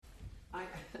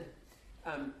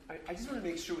I just want to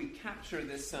make sure we capture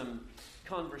this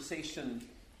conversation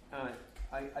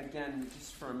again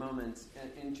just for a moment.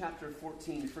 In chapter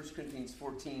 14, 1 Corinthians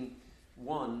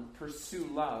 14:1, pursue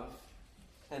love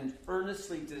and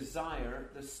earnestly desire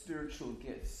the spiritual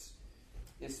gifts,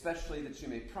 especially that you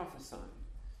may prophesy.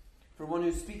 For one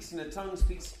who speaks in a tongue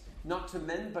speaks not to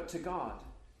men but to God.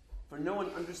 For no one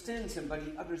understands him, but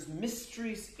he utters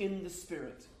mysteries in the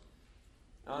Spirit.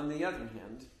 On the other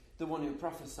hand, the one who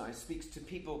prophesies speaks to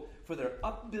people for their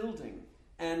upbuilding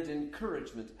and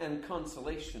encouragement and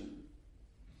consolation.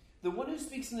 The one who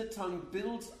speaks in a tongue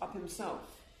builds up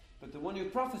himself, but the one who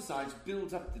prophesies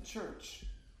builds up the church.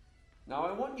 Now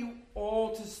I want you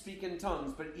all to speak in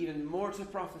tongues, but even more to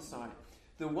prophesy.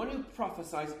 The one who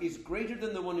prophesies is greater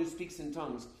than the one who speaks in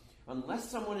tongues, unless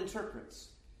someone interprets,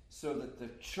 so that the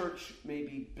church may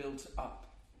be built up.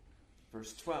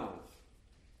 Verse 12.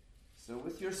 So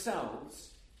with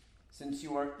yourselves, since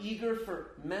you are eager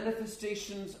for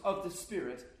manifestations of the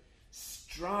Spirit,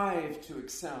 strive to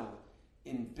excel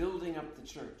in building up the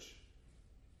church.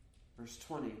 Verse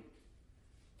 20.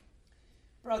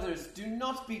 Brothers, do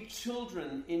not be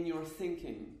children in your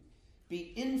thinking.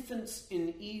 Be infants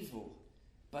in evil,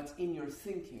 but in your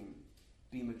thinking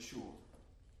be mature.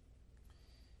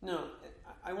 Now,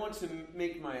 I want to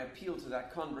make my appeal to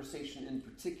that conversation in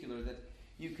particular, that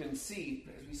you can see,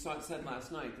 as we said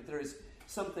last night, that there is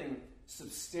something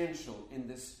substantial in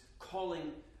this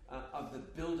calling of the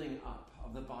building up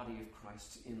of the body of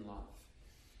Christ in love.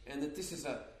 And that this is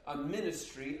a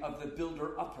ministry of the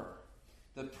builder-upper,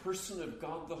 the person of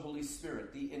God the Holy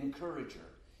Spirit, the encourager,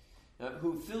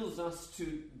 who fills us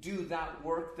to do that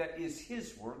work that is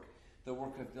his work, the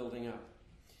work of building up.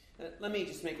 Let me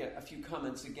just make a few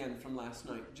comments again from last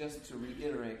night, just to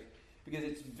reiterate, because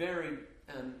it's very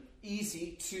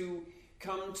easy to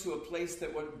come to a place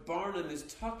that what Barnum is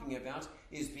talking about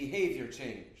is behavior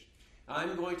change.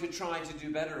 I'm going to try to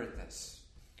do better at this.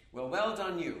 Well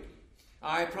done you.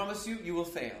 I promise you, you will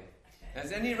fail.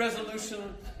 As any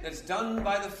resolution that's done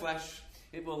by the flesh,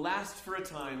 it will last for a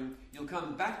time. You'll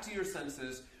come back to your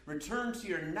senses, return to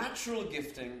your natural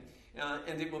gifting,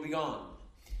 and it will be gone.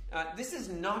 This is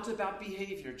not about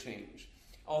behavior change.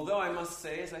 Although I must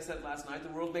say, as I said last night, the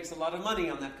world makes a lot of money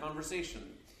on that conversation.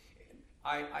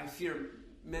 I fear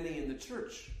many in the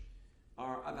church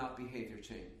are about behavior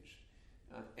change.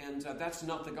 And that's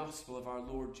not the gospel of our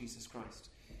Lord Jesus Christ.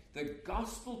 The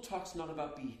gospel talks not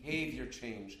about behavior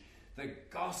change. The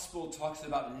gospel talks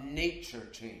about nature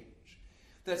change.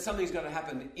 That something's got to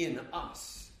happen in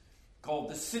us, called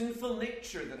the sinful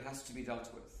nature that has to be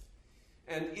dealt with.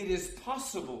 And it is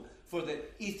possible for the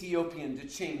Ethiopian to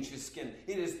change his skin.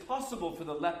 It is possible for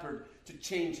the leopard to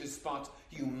change his spots.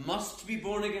 You must be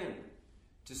born again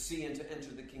to see and to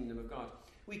enter the kingdom of God.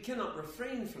 We cannot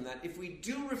refrain from that. If we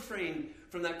do refrain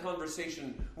from that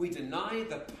conversation, we deny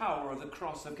the power of the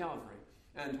cross of Calvary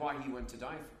and why he went to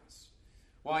die for us,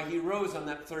 why he rose on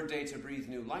that third day to breathe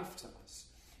new life to us.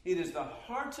 It is the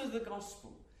heart of the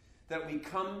gospel that we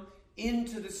come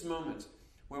into this moment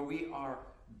where we are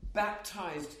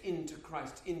baptized into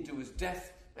Christ, into his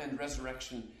death and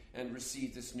resurrection, and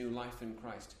receive this new life in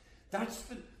Christ. That's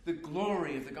the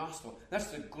glory of the gospel. That's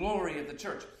the glory of the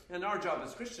church. And our job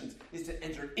as Christians is to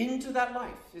enter into that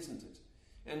life, isn't it?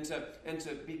 And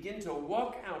to begin to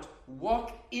walk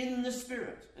in the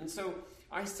Spirit. And so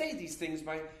I say these things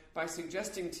by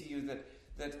suggesting to you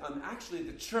that actually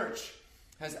the church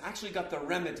has actually got the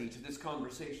remedy to this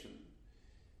conversation.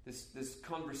 This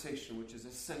conversation which is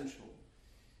essential.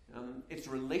 It's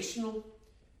relational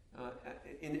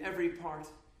in every part,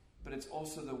 but it's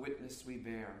also the witness we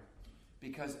bear.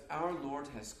 Because our Lord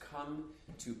has come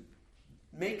to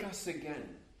make us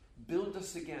again, build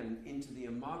us again into the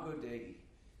imago Dei,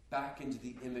 back into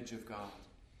the image of God.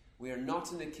 We are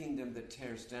not in a kingdom that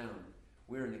tears down.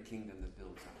 We're in a kingdom that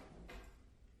builds up.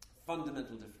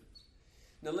 Fundamental difference.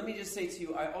 Now let me just say to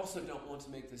you, I also don't want to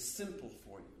make this simple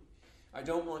for you. I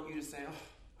don't want you to say,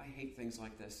 I hate things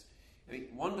like this. I mean,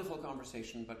 wonderful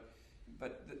conversation,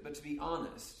 but to be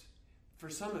honest,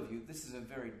 for some of you, this is a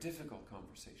very difficult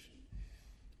conversation.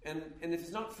 And if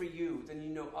it's not for you, then you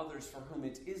know others for whom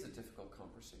it is a difficult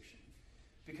conversation.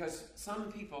 Because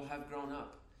some people have grown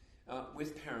up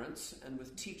with parents and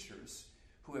with teachers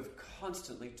who have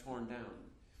constantly torn down.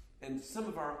 And some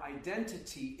of our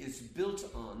identity is built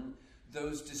on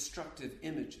those destructive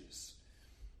images.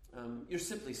 You're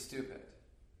simply stupid.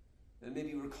 And maybe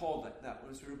you were called that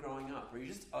as we were growing up. Or you're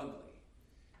just ugly.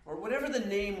 Or whatever the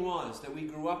name was that we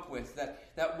grew up with,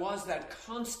 that was that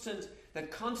constant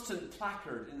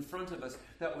placard in front of us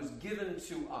that was given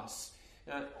to us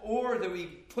or that we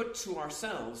put to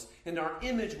ourselves, and our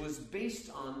image was based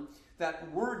on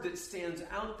that word that stands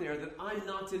out there, that I'm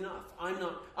not enough,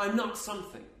 I'm not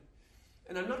something.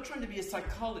 And I'm not trying to be a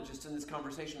psychologist in this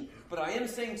conversation, but I am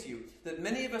saying to you that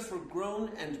many of us were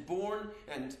grown and born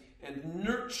and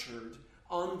nurtured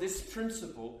on this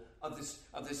principle of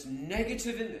this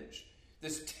negative image,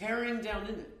 this tearing down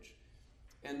image.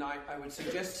 And I would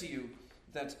suggest to you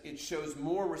that it shows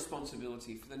more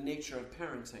responsibility for the nature of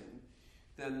parenting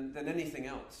than anything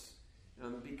else.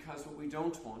 Because what we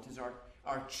don't want is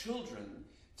our children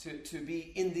to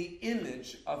be in the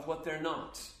image of what they're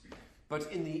not, but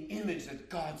in the image that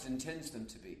God intends them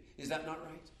to be. Is that not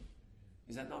right?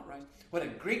 Is that not right? What a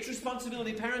great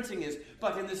responsibility parenting is,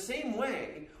 but in the same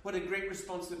way, what a great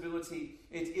responsibility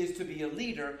it is to be a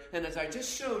leader. And as I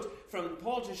just showed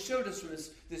Paul just showed us from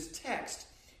this text,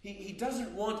 he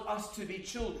doesn't want us to be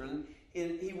children,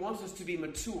 he wants us to be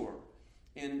mature.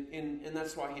 And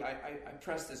that's why I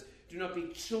press this. Do not be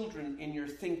children in your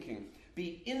thinking.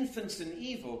 Be infants in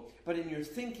evil, but in your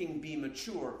thinking be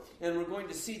mature. And we're going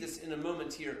to see this in a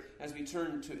moment here as we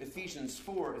turn to Ephesians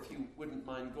 4, if you wouldn't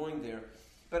mind going there.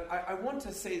 But I want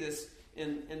to say this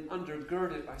and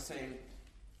undergird it by saying,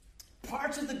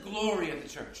 part of the glory of the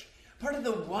church, part of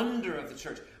the wonder of the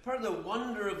church, part of the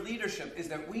wonder of leadership is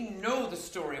that we know the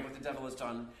story of what the devil has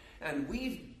done, and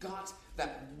we've got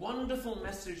that wonderful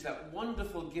message, that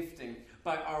wonderful gifting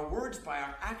by our words, by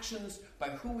our actions, by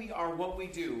who we are, what we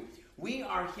do. We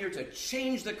are here to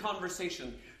change the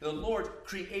conversation. The Lord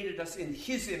created us in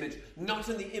His image, not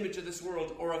in the image of this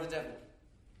world or of the devil.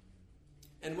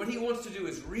 And what He wants to do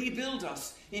is rebuild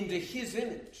us into His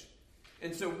image.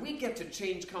 And so we get to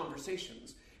change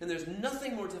conversations. And there's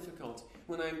nothing more difficult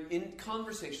when I'm in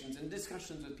conversations and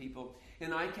discussions with people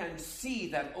and I can see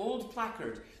that old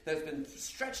placard that's been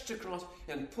stretched across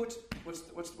and put, what's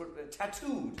the word?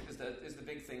 Tattooed is the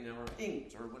big thing now, or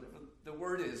inked, or whatever the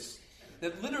word is,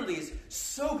 that literally is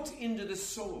soaked into the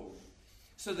soul.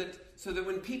 So that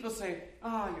when people say,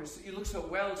 you look so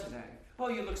well today, oh,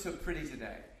 you look so pretty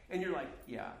today, and you're like,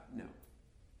 yeah, no.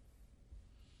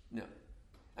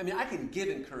 I mean, I can give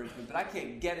encouragement, but I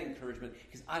can't get encouragement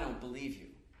because I don't believe you.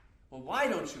 Well, why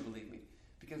don't you believe me?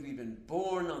 Because we've been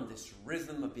born on this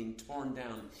rhythm of being torn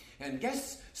down. And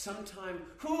guess sometime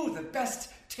who the best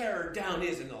tearer down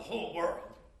is in the whole world?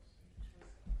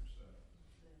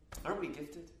 Aren't we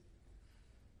gifted?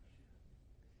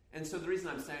 And so the reason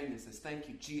I'm saying this is, thank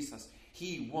you, Jesus.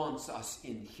 He wants us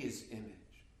in His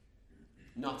image,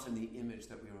 not in the image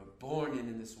that we were born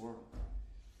in this world.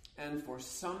 And for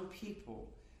some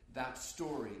people, that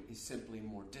story is simply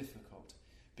more difficult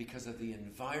because of the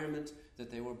environment that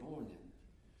they were born in.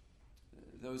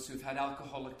 Those who've had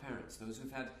alcoholic parents, those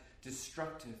who've had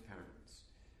destructive parents,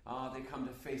 they come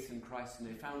to faith in Christ and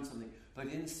they found something, but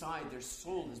inside their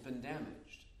soul has been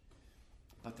damaged.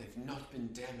 But they've not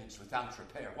been damaged without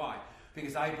repair. Why?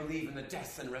 Because I believe in the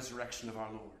death and resurrection of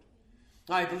our Lord.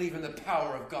 I believe in the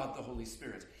power of God the Holy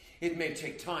Spirit. It may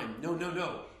take time. No.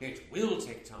 It will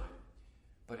take time.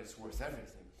 But it's worth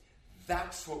everything.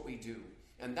 That's what we do.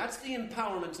 And that's the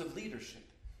empowerment of leadership.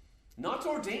 Not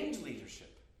ordained leadership.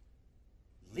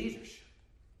 Leadership.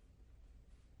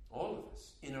 All of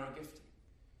us in our gifting.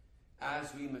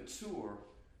 As we mature,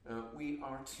 we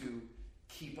are to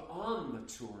keep on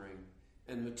maturing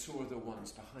and mature the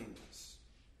ones behind us.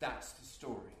 That's the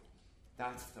story.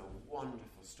 That's the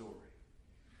wonderful story.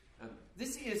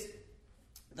 This is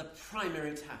the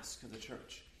primary task of the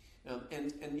church.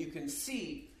 And you can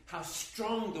see how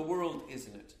strong the world is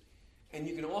in it. And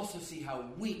you can also see how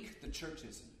weak the church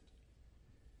is in it.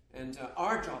 And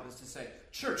our job is to say,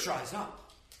 church, rise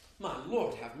up. My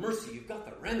Lord, have mercy. You've got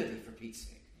the remedy, for Pete's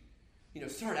sake.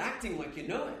 Start acting like you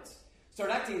know it.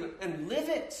 Start acting and live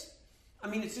it. I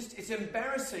mean, it's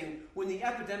embarrassing when the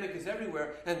epidemic is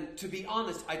everywhere. And to be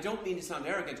honest, I don't mean to sound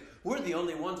arrogant. We're the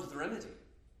only ones with the remedy.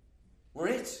 We're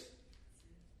it.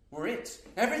 We're it.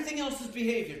 Everything else is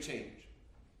behavior change.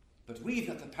 But we've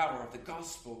got the power of the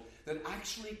gospel that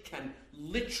actually can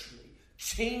literally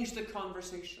change the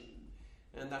conversation.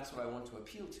 And that's what I want to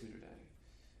appeal to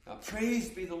today. Praise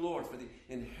be the Lord for the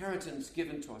inheritance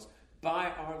given to us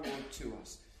by our Lord to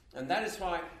us. And that is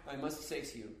why I must say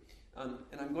to you, and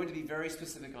I'm going to be very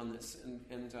specific on this,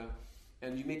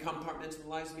 and you may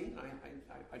compartmentalize me.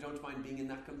 I don't mind being in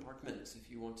that compartment if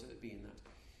you want to be in that.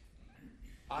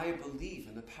 I believe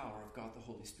in the power of God the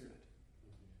Holy Spirit.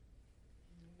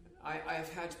 I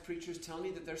have had preachers tell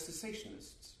me that they're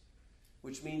cessationists,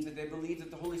 which means that they believe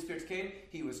that the Holy Spirit came.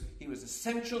 He was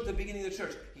essential at the beginning of the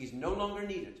church. He's no longer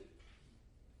needed.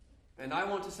 And I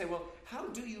want to say, well, how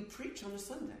do you preach on a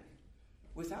Sunday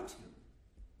without Him?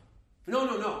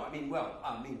 No.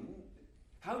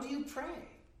 How do you pray?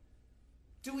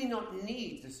 Do we not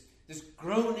need this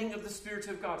groaning of the Spirit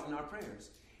of God in our prayers?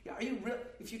 Are you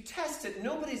if you test it,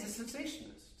 nobody's a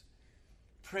cessationist.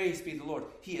 Praise be the Lord.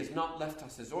 He has not left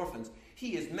us as orphans.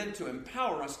 He is meant to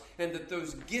empower us, and that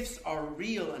those gifts are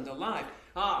real and alive.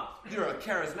 You're a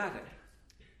charismatic.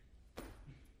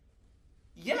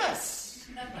 Yes.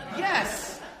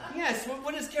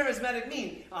 What does charismatic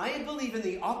mean? I believe in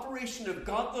the operation of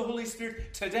God the Holy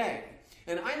Spirit today.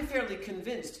 And I'm fairly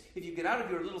convinced, if you get out of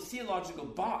your little theological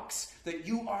box, that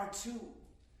you are too.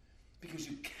 Because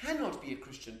you cannot be a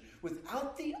Christian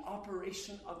without the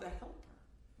operation of the helper.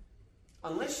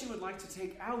 Unless you would like to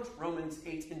take out Romans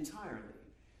 8 entirely,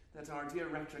 that our dear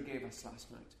rector gave us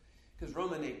last night. Because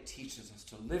Romans 8 teaches us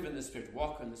to live in the Spirit,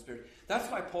 walk in the Spirit.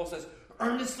 That's why Paul says,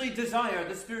 earnestly desire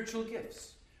the spiritual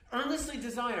gifts. Earnestly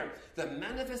desire the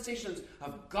manifestations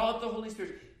of God the Holy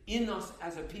Spirit in us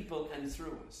as a people and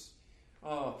through us.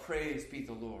 Oh, praise be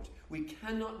the Lord. We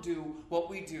cannot do what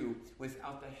we do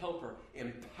without the helper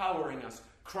empowering us,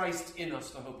 Christ in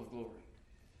us, the hope of glory.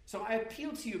 So I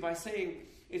appeal to you by saying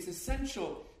it's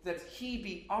essential that he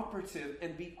be operative,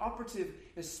 and be operative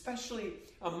especially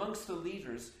amongst the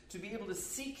leaders, to be able to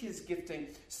seek his gifting,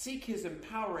 seek his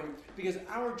empowering, because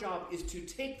our job is to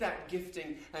take that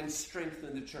gifting and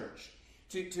strengthen the church.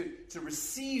 To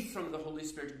receive from the Holy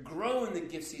Spirit, grow in the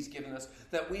gifts he's given us,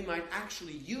 that we might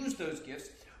actually use those gifts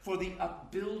for the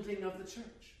upbuilding of the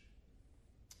church.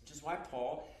 Which is why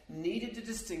Paul needed to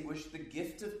distinguish the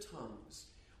gift of tongues,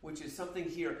 which is something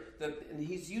here and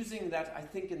he's using that, I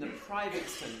think, in the private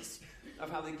sense of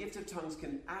how the gift of tongues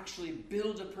can actually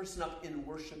build a person up in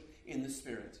worship in the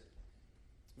Spirit,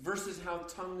 versus how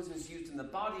tongues is used in the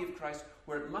body of Christ,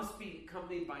 where it must be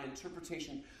accompanied by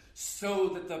interpretation, so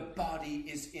that the body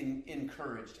is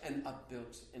encouraged and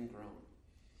upbuilt and grown.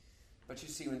 But you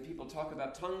see, when people talk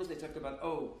about tongues, they talk about,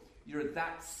 you're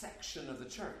that section of the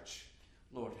church.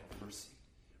 Lord have mercy.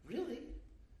 Really?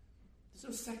 There's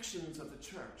no sections of the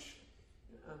church.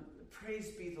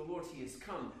 Praise be the Lord, he has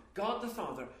come. God the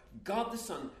Father, God the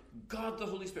Son, God the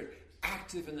Holy Spirit,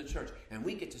 active in the church. And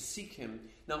we get to seek him,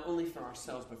 not only for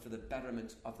ourselves, but for the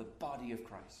betterment of the body of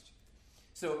Christ.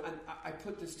 So I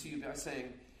put this to you by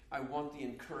saying, I want the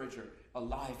encourager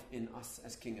alive in us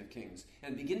as King of Kings.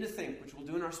 And begin to think, which we'll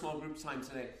do in our small group time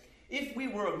today, if we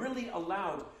were really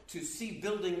allowed to see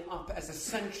building up as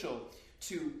essential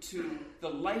to the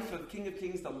life of King of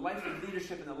Kings, the life of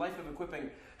leadership, and the life of equipping,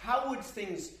 how would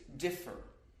things differ?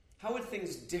 How would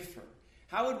things differ?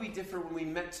 How would we differ when we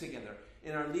met together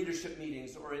in our leadership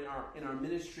meetings, or in our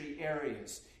ministry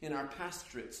areas, in our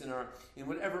pastorates, in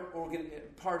whatever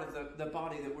part of the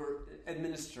body that we're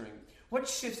administering? What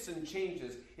shifts and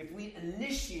changes if we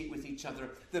initiate with each other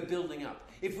the building up?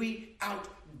 If we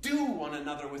outdo one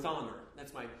another with honor?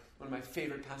 That's one of my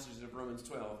favorite passages of Romans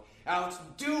 12.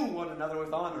 Outdo one another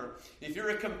with honor. If you're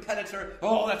a competitor,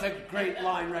 that's a great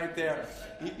line right there.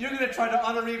 You're going to try to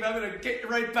honor me, but I'm going to get you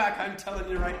right back, I'm telling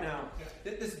you right now.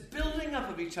 This building up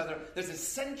of each other that's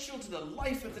essential to the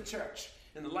life of the church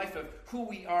and the life of who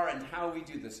we are and how we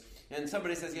do this. And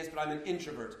somebody says, yes, but I'm an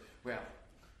introvert. Well,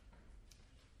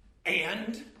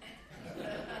 and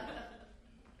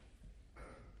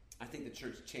I think the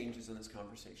church changes in this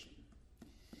conversation.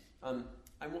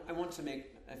 I want to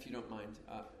make, if you don't mind,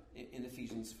 in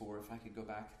Ephesians 4, if I could go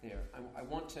back there, I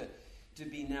want to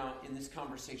be now in this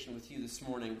conversation with you this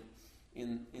morning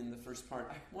in the first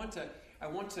part. I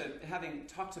want to, having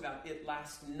talked about it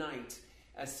last night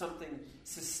as something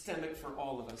systemic for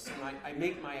all of us, and I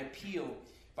make my appeal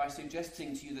by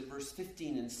suggesting to you that verse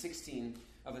 15 and 16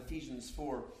 of Ephesians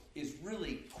 4 is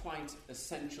really quite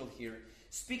essential here.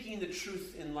 Speaking the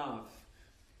truth in love.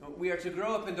 We are to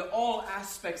grow up into all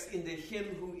aspects into him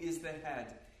who is the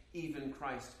head, even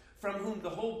Christ, from whom the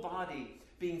whole body,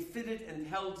 being fitted and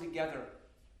held together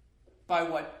by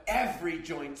what every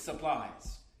joint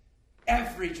supplies.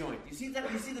 Every joint. You see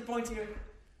that? You see the point here?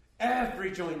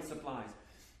 Every joint supplies.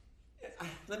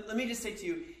 Let me just say to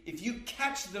you, if you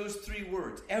catch those three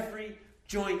words, every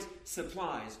joint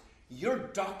supplies, your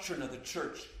doctrine of the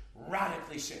church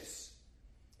radically shifts.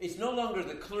 It's no longer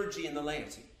the clergy and the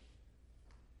laity.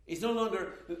 It's no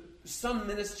longer some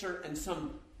minister and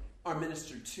some are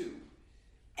ministered to.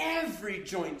 Every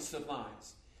joint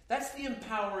supplies. That's the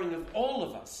empowering of all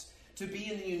of us to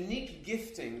be in the unique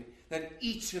gifting that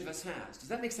each of us has. Does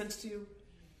that make sense to you?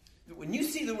 When you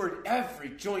see the word every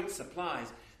joint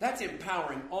supplies, that's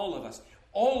empowering all of us.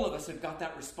 All of us have got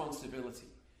that responsibility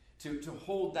to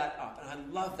hold that up. And I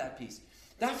love that piece.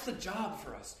 That's the job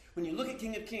for us. When you look at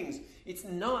King of Kings, it's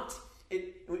not...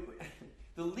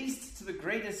 the least to the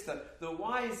greatest, the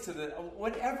wise to the...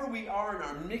 Whatever we are in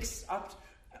our mix up,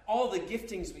 all the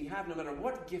giftings we have, no matter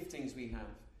what giftings we have.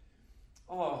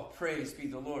 Oh, praise be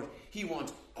the Lord. He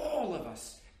wants all of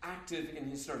us active in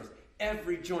his service.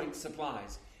 Every joint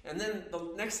supplies. And then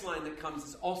the next line that comes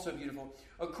is also beautiful.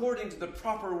 According to the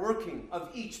proper working of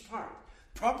each part.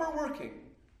 Proper working.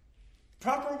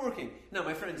 Proper working. Now,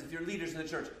 my friends, if you're leaders in the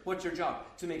church, what's your job?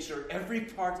 To make sure every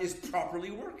part is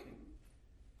properly working.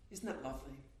 Isn't that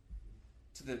lovely?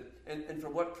 And for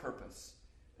what purpose?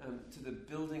 To the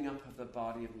building up of the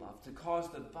body of love. To cause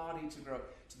the body to grow.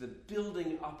 To the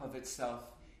building up of itself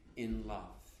in love.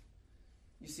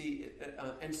 You see,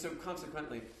 and so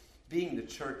consequently, being the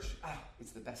church,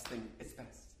 it's the best thing. It's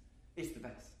best. It's the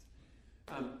best.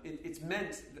 It's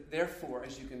meant, therefore,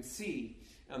 as you can see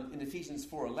in Ephesians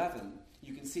 4:11,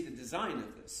 you can see the design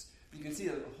of this. You can see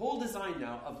the whole design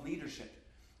now of leadership,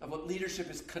 of what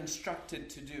leadership is constructed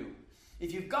to do.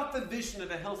 If you've got the vision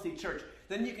of a healthy church,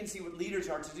 then you can see what leaders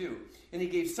are to do. And he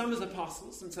gave some as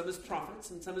apostles, and some as prophets,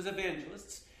 and some as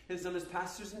evangelists, and some as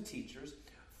pastors and teachers,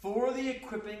 for the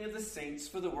equipping of the saints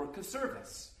for the work of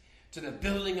service, to the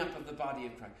building up of the body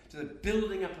of Christ, to the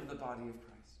building up of the body of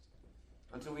Christ,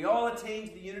 until we all attain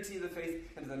to the unity of the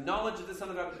faith and to the knowledge of the Son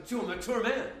of God, to a mature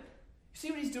man. You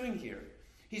see what he's doing here?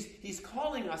 He's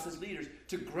calling us as leaders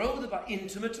to grow the body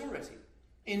into maturity.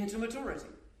 Into maturity.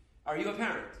 Are you a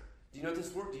parent? Do you know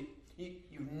this word?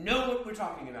 You know what we're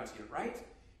talking about here, right?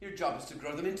 Your job is to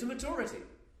grow them into maturity.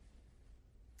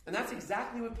 And that's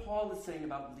exactly what Paul is saying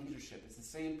about leadership. It's the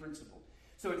same principle.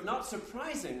 So it's not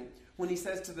surprising when he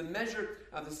says to the measure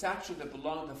of the stature that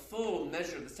belongs, the full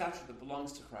measure of the stature that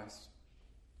belongs to Christ.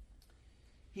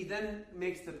 He then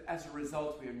makes that as a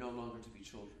result we are no longer to be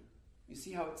children. You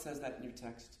see how it says that in your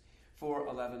text?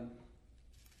 4:11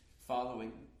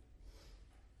 following.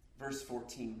 Verse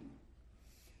 14.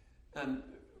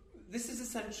 This is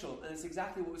essential, and it's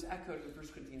exactly what was echoed in 1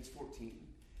 Corinthians 14.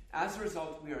 As a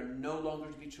result, we are no longer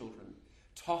to be children,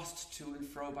 tossed to and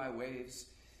fro by waves,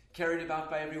 carried about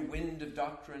by every wind of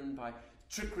doctrine, by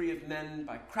trickery of men,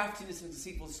 by craftiness and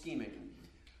deceitful scheming,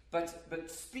 but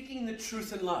speaking the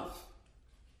truth in love,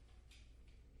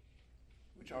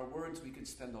 which are words we could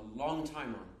spend a long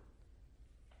time on.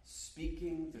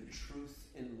 Speaking the truth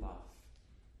in love.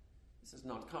 This is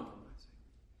not compromising.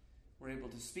 We're able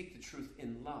to speak the truth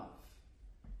in love.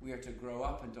 We are to grow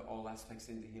up into all aspects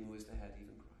into him who is the head,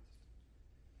 even Christ.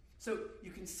 So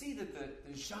you can see that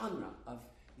the genre of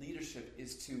leadership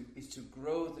is to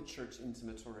grow the church into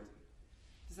maturity.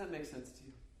 Does that make sense to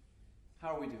you?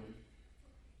 How are we doing?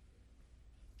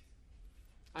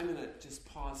 I'm going to just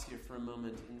pause here for a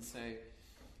moment and say,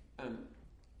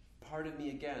 part of me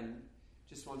again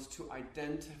just wants to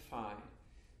identify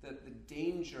that the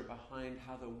danger behind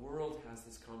how the world has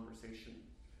this conversation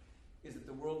is that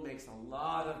the world makes a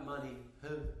lot of money,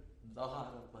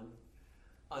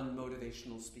 on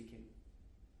motivational speaking,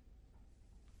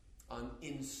 on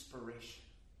inspiration.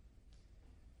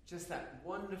 Just that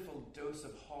wonderful dose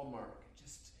of hallmark,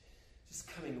 just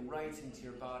coming right into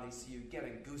your body so you get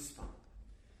a goosebump.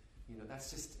 You know,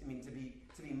 that's just, to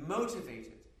be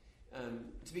motivated,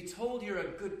 to be told you're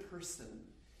a good person,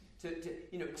 to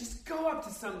just go up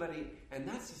to somebody, and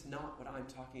that's just not what I'm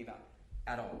talking about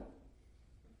at all.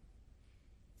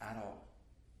 At all.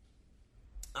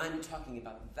 I'm talking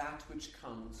about that which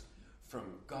comes from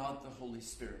God the Holy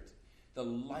Spirit, the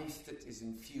life that is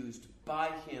infused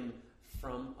by him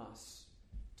from us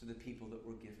to the people that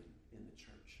we're given in the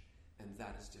church. And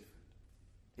that is different.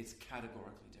 It's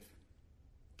categorically different.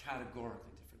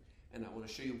 Categorically different. And I want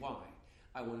to show you why.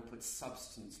 I want to put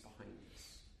substance behind this.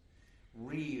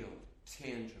 Real,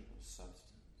 tangible substance.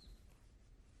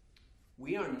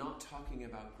 We are not talking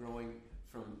about growing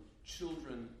from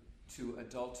children to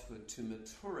adulthood to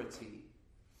maturity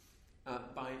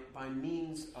by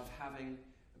means of having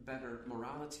better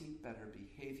morality, better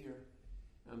behavior.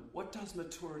 What does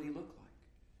maturity look like?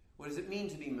 What does it mean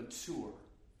to be mature?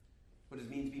 What does it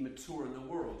mean to be mature in the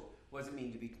world? What does it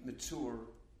mean to be mature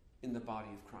in the body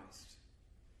of Christ?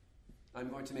 I'm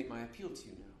going to make my appeal to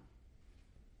you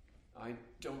now. I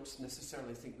don't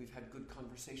necessarily think we've had good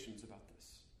conversations about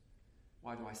this.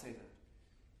 Why do I say that?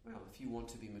 Well, if you want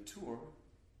to be mature,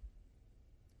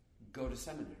 go to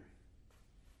seminary.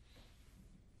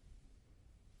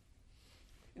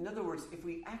 In other words, if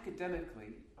we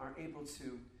academically are able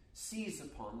to seize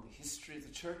upon the history of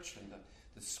the church and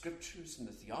the scriptures and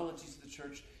the theologies of the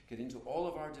church, get into all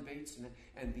of our debates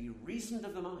and be reasoned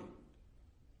of the mind,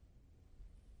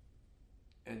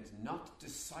 and not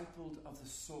discipled of the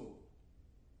soul,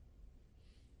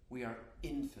 we are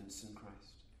infants in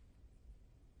Christ.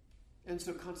 And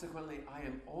so consequently, I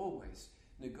am always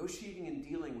negotiating and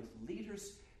dealing with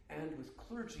leaders and with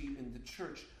clergy in the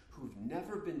church who've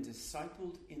never been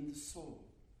discipled in the soul.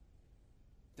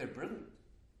 They're brilliant.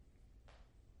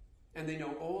 And they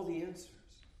know all the answers.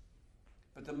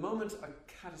 But the moment a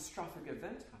catastrophic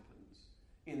event happens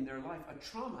in their life, a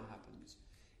trauma happens,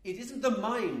 it isn't the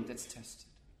mind that's tested.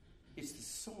 It's the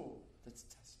soul that's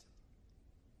tested.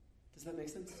 Does that make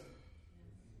sense?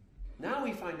 Now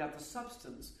we find out the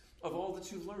substance of all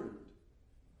that you've learned.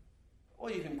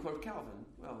 Well, you can quote Calvin.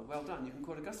 Well done. You can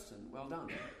quote Augustine. Well done.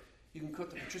 You can quote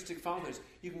the patristic fathers.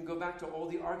 You can go back to all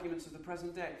the arguments of the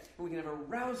present day. And we can have a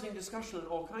rousing discussion on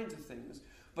all kinds of things.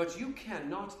 But you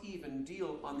cannot even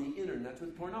deal on the internet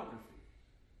with pornography.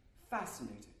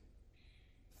 Fascinating.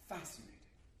 Fascinating.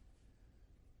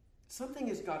 Something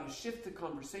has got to shift the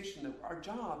conversation. That our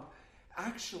job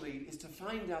actually is to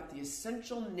find out the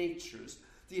essential natures,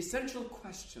 the essential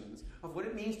questions of what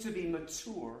it means to be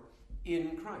mature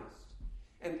in Christ.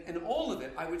 And all of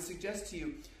it, I would suggest to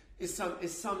you, is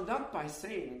summed up by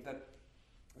saying that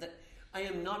I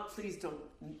am not, please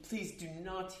do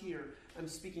not hear, I'm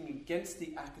speaking against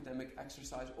the academic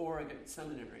exercise or against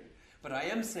seminary. But I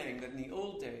am saying that in the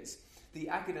old days, the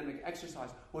academic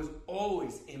exercise was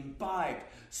always imbibed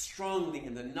strongly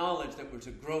in the knowledge that we're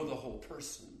to grow the whole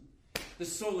person. The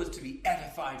soul is to be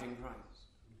edified in Christ.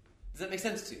 Does that make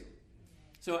sense to you?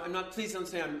 So please don't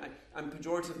say I'm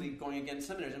pejoratively going against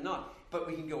seminaries. I'm not. But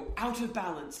we can go out of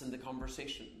balance in the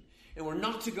conversation. And we're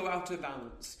not to go out of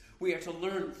balance. We are to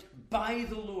learn by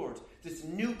the Lord this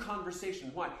new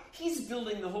conversation. Why? He's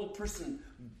building the whole person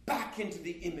back into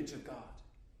the image of God.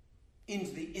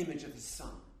 Into the image of His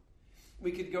Son.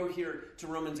 We could go here to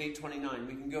Romans 8:29.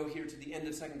 We can go here to the end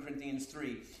of 2 Corinthians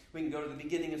 3. We can go to the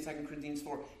beginning of 2 Corinthians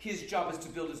 4. His job is to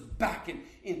build us back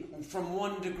in from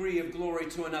one degree of glory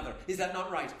to another. Is that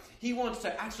not right? He wants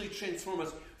to actually transform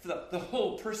us for the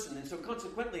whole person. And so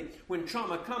consequently, when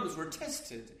trauma comes, we're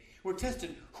tested. We're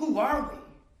tested. Who are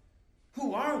we?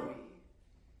 Who are we?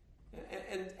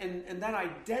 And that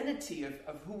identity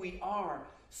of who we are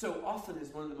so often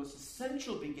is one of the most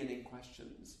essential beginning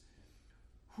questions.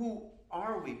 Who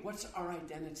are we? What's our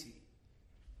identity?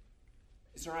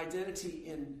 Is our identity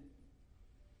in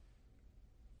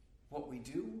what we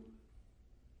do?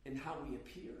 In how we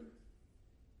appear?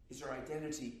 Is our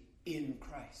identity in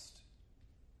Christ?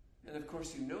 And of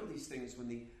course you know these things when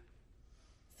the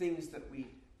things that we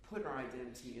put our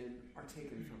identity in are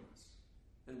taken from us.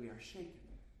 And we are shaken.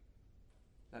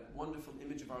 That wonderful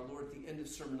image of our Lord at the end of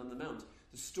Sermon on the Mount.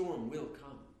 The storm will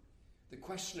come. The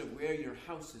question of where your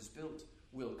house is built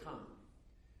will come.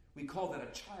 We call that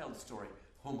a child story.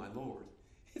 Oh my Lord,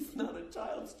 it's not a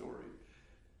child story.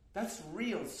 That's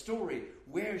real story.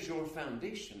 Where's your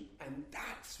foundation? And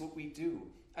that's what we do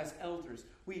as elders.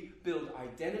 We build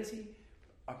identity,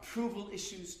 approval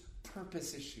issues,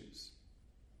 purpose issues.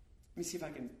 Let me see if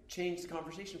I can change the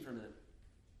conversation for a minute.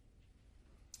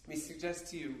 Let me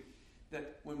suggest to you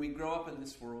that when we grow up in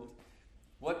this world,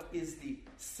 what is the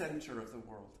center of the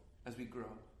world as we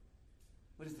grow?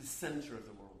 What is the center of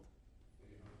the world?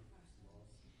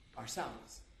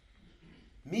 Ourselves.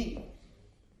 Me.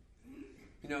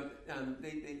 You know,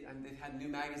 they've had new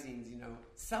magazines, you know,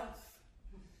 self.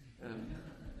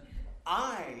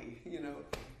 I, you know.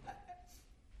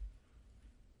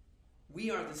 We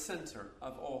are the center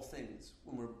of all things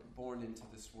when we're born into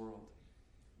this world.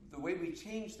 The way we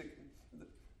change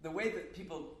the way that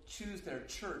people choose their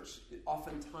church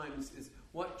oftentimes is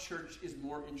what church is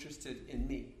more interested in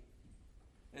me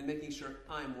and making sure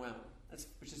I'm well.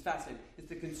 Which is fascinating. It's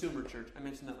the consumer church. I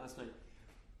mentioned that last night.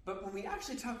 But when we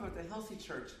actually talk about the healthy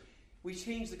church, we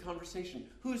change the conversation.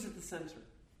 Who's at the center?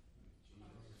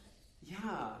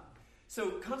 Yeah.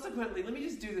 So consequently, let me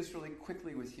just do this really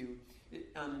quickly with you.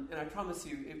 And I promise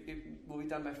you, it will be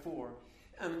done by 4.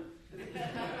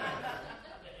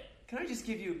 Can I just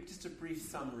give you just a brief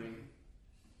summary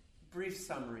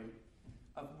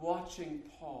of watching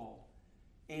Paul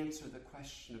answer the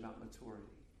question about maturity?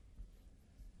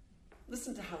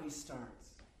 Listen to how he starts.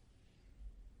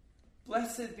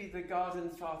 Blessed be the God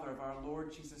and Father of our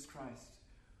Lord Jesus Christ,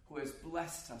 who has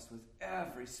blessed us with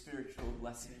every spiritual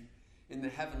blessing in the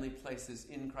heavenly places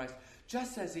in Christ,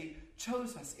 just as He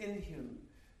chose us in Him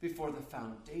before the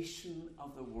foundation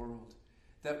of the world,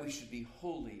 that we should be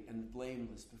holy and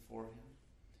blameless before Him.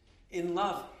 In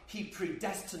love, He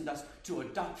predestined us to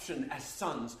adoption as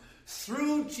sons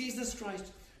through Jesus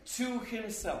Christ to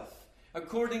Himself,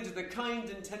 according to the kind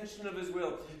intention of His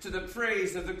will, to the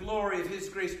praise of the glory of His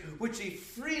grace, which He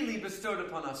freely bestowed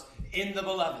upon us in the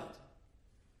Beloved.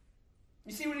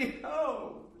 You see what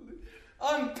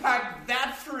unpack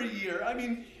that for a year. I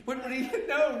mean, what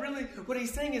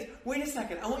he's saying is, wait a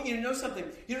second, I want you to know something.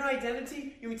 Your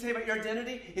identity, you can tell you about your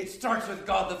identity, it starts with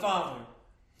God the Father.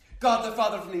 God the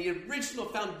Father, from the original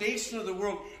foundation of the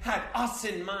world, had us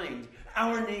in mind.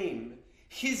 Our name,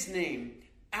 his name,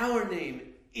 our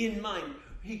name in mind.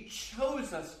 He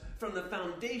chose us from the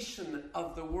foundation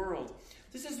of the world.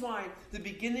 This is why the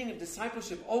beginning of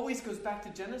discipleship always goes back to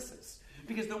Genesis.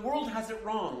 Because the world has it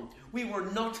wrong. We were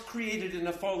not created in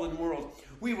a fallen world.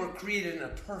 We were created in a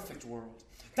perfect world.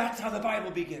 That's how the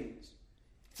Bible begins.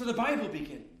 So the Bible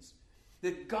begins.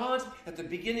 That God, at the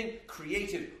beginning,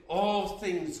 created all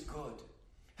things good.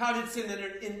 How did sin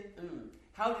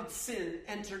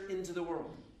enter into the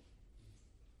world?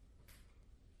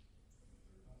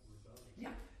 Yeah.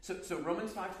 So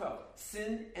Romans 5:12.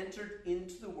 Sin entered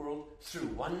into the world through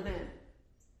one man,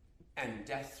 and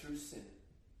death through sin.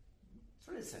 That's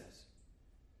what it says.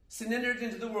 Sin entered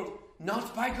into the world,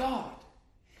 not by God.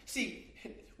 See,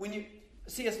 when you...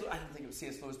 C.S. Lewis, I don't think it was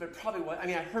C.S. Lewis, but it probably was. I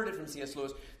mean, I heard it from C.S.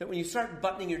 Lewis, that when you start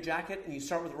buttoning your jacket and you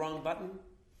start with the wrong button,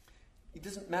 it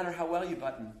doesn't matter how well you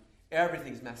button.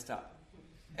 Everything's messed up.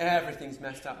 Everything's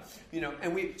messed up. You know,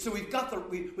 and we got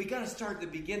to start at the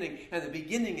beginning, and the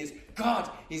beginning is God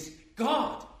is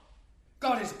God.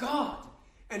 God is God.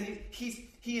 And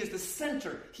he is the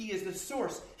center. He is the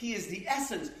source. He is the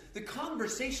essence. The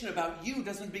conversation about you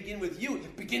doesn't begin with you.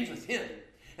 It begins with him.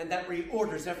 And that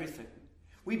reorders everything.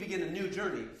 We begin a new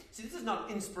journey. See, this is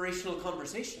not inspirational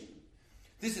conversation.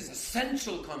 This is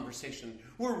essential conversation.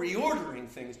 We're reordering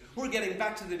things. We're getting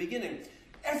back to the beginning.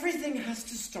 Everything has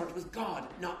to start with God,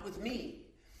 not with me.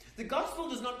 The gospel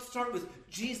does not start with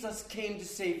Jesus came to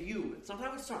save you. It's not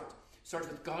how it starts. It starts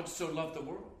with God so loved the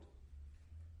world.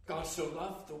 God so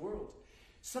loved the world.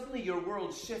 Suddenly your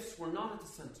world shifts. We're not at the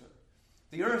center.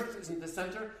 The earth isn't the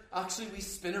center. Actually, we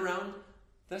spin around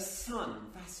the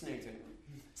sun. Fascinating.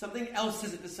 Something else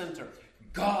is at the center.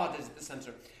 God is at the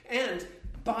center. And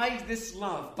by this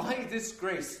love, by this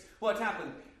grace, what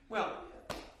happened? Well,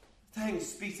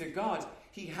 thanks be to God.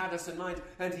 He had us in mind,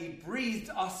 and he breathed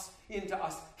into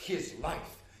us his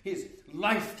life. His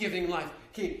life-giving life.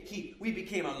 We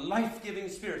became a life-giving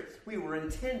spirit. We were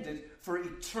intended for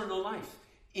eternal life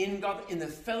in God, in the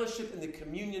fellowship, in the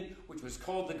communion, which was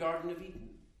called the Garden of Eden.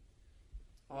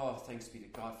 Oh, thanks be to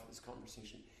God for this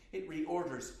conversation. It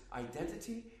reorders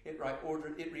identity. It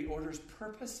reorders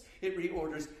purpose. It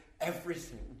reorders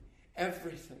everything.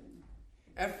 Everything.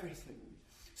 Everything.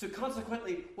 So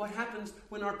consequently, what happens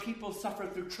when our people suffer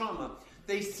through trauma?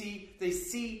 They see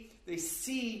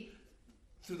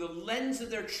through the lens of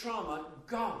their trauma,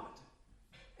 God.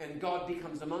 And God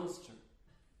becomes a monster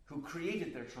who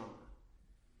created their trauma.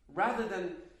 Rather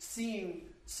than seeing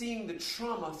the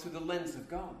trauma through the lens of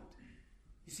God.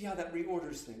 You see how that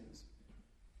reorders things?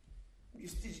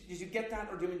 Did you get that,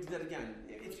 or do you want me to do that again?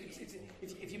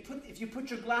 If you put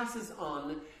your glasses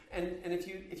on, and if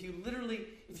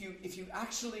you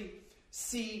actually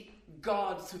see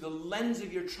God through the lens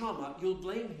of your trauma, you'll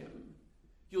blame him.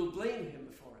 You'll blame him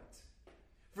for it,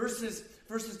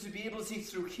 versus to be able to see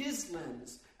through his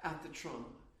lens at the trauma.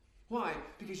 Why?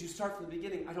 Because you start from the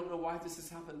beginning. I don't know why this has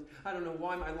happened. I don't know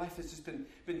why my life has just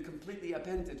been completely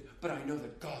upended. But I know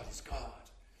that God is God.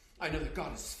 I know that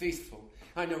God is faithful.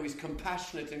 I know he's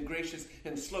compassionate and gracious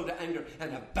and slow to anger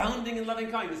and abounding in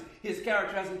loving kindness. His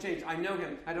character hasn't changed. I know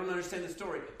him. I don't understand the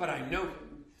story, but I know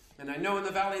him. And I know in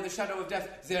the valley of the shadow of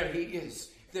death, there he is.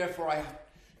 Therefore I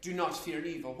do not fear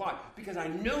evil. Why? Because I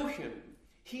know him.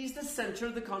 He's the center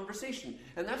of the conversation.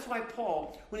 And that's why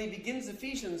Paul, when he begins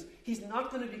Ephesians, he's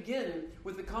not going to begin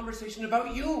with the conversation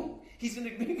about you. He's going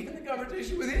to begin the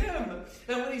conversation with him.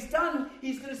 And when he's done,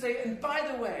 he's going to say, and by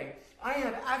the way, I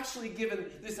have actually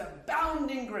given this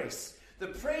abounding grace, the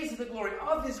praise of the glory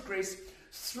of his grace,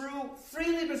 through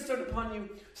freely bestowed upon you,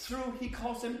 through, he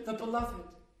calls him the beloved,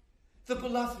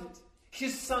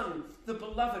 his son, the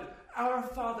beloved. Our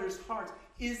Father's heart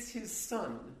is his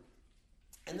son.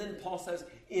 And then Paul says,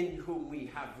 in whom we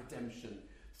have redemption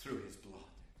through his blood.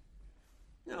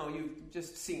 Now, you've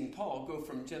just seen Paul go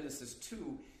from Genesis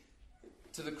 2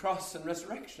 to the cross and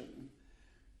resurrection.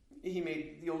 He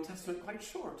made the Old Testament quite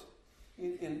short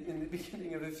in the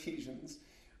beginning of Ephesians.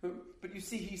 But you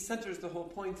see, he centers the whole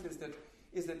point is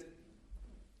that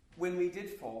when we did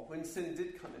fall, when sin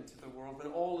did come into the world, when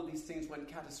all of these things went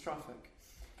catastrophic,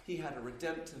 he had a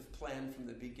redemptive plan from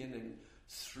the beginning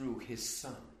through his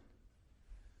Son.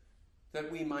 That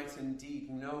we might indeed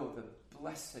know the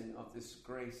blessing of this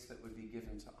grace that would be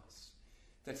given to us.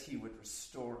 That he would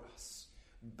restore us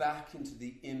back into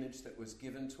the image that was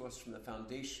given to us from the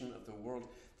foundation of the world,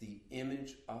 the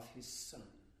image of his Son.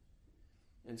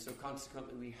 And so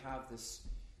consequently we have this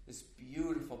this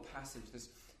beautiful passage, this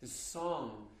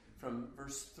song from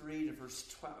verse 3 to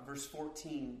verse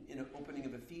 14 in the opening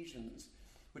of Ephesians,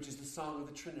 which is the song of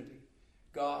the Trinity.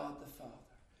 God the Father,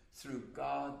 through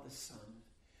God the Son,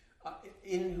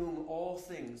 in whom all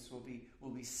things will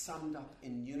be summed up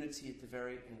in unity at the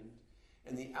very end,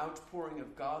 and the outpouring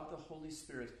of God the Holy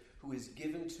Spirit, who is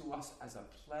given to us as a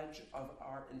pledge of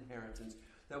our inheritance,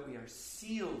 that we are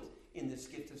sealed in this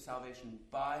gift of salvation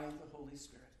by the Holy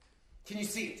Spirit. Can you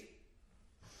see it?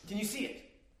 Can you see it?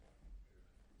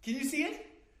 Can you see it?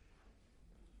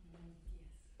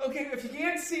 Yes. Okay, if you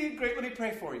can't see it, great, let me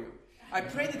pray for you. I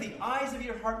pray that the eyes of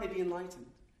your heart may be enlightened.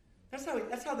 That's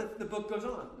how the book goes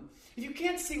on. If you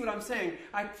can't see what I'm saying,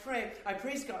 I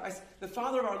praise God, the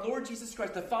Father of our Lord Jesus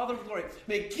Christ, the Father of glory,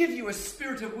 may give you a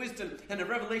spirit of wisdom and a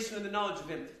revelation in the knowledge of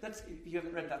Him. That's, if you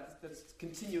haven't read that, that's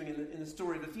continuing in the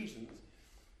story of Ephesians.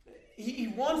 He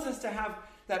wants us to have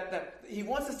that. He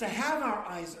wants us to have our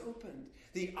eyes opened,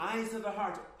 the eyes of the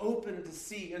heart open to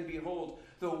see and behold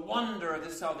the wonder of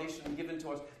the salvation given to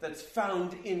us that's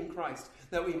found in Christ,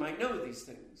 that we might know these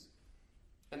things.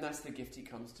 And that's the gift He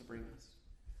comes to bring us.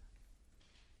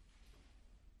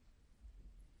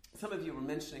 Some of you were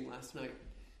mentioning last night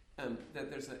that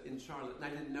there's in Charlotte, and I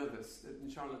didn't know this, that in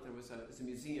Charlotte there was a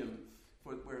museum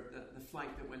where the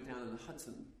flight that went down in the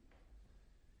Hudson,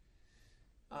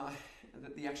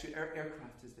 that the actual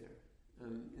aircraft is there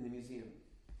in the museum.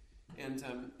 And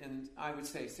I would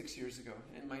say 6 years ago,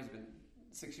 it might have been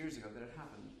 6 years ago that it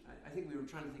happened. I think we were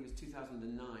trying to think it was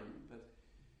 2009, but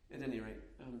at any rate,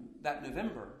 that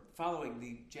November, following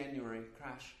the January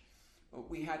crash,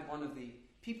 we had one of the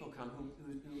people come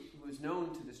who was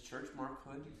known to this church, Mark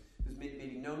Hood, who's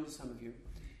maybe known to some of you.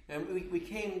 And we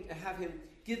came to have him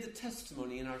give the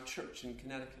testimony in our church in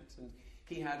Connecticut. And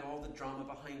he had all the drama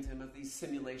behind him of the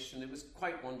simulation. It was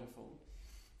quite wonderful.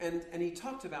 And he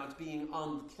talked about being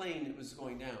on the plane that was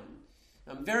going down.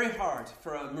 Very hard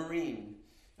for a Marine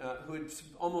who had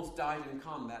almost died in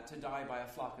combat to die by a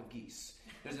flock of geese.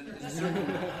 There's a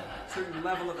certain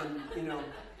level of,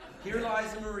 here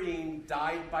lies a Marine,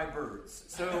 died by birds.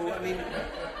 So, I mean,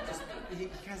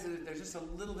 there's just a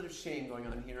little bit of shame going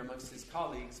on here amongst his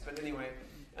colleagues. But anyway,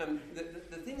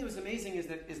 the thing that was amazing is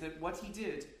that what he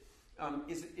did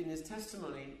is in his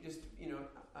testimony,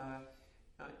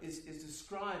 is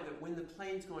described that when the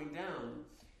plane's going down,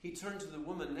 he turned to the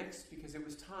woman next because it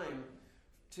was time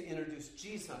to introduce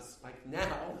Jesus, like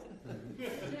now.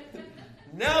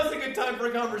 Now's a good time for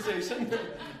a conversation.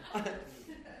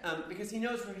 Because he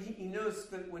knows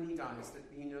that when he dies,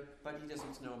 but he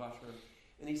doesn't know about her.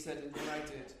 And he said, and what I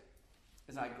did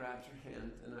is I grabbed her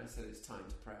hand and I said, it's time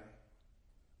to pray.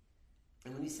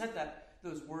 And when he said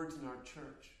those words in our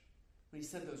church,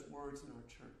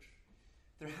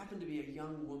 there happened to be a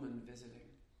young woman visiting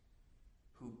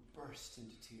who burst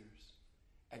into tears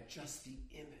at just the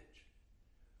image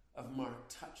of Mark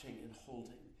touching and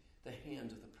holding the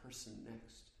hand of the person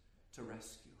next to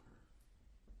rescue her.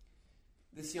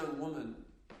 This young woman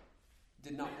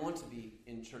did not want to be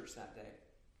in church that day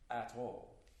at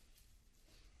all.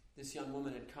 This young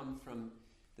woman had come from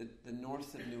the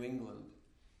north of New England.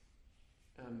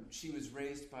 She was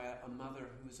raised by a mother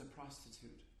who was a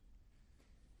prostitute.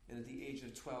 And at the age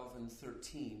of 12 and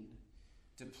 13,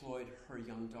 deployed her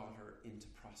young daughter into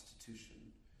prostitution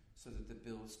so that the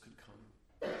bills could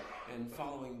come. And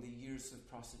following the years of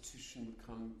prostitution would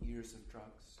come years of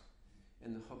drugs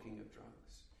and the hooking of drugs.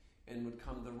 And would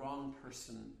come the wrong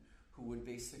person who would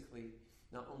basically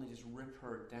not only just rip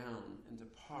her down and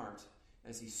depart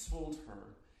as he sold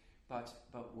her, but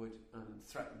would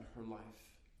threaten her life.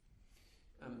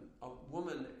 A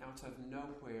woman out of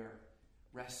nowhere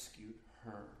rescued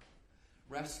her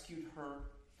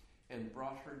and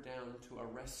brought her down to a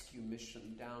rescue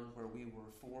mission down where we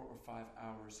were 4 or 5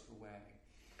 hours away.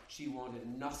 She wanted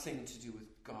nothing to do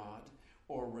with God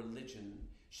or religion.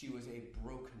 She was a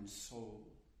broken soul.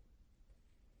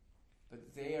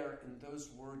 But there, in those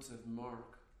words of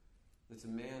Mark, that a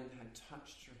man had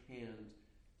touched her hand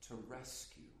to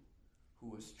rescue, who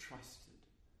was trusted,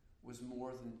 was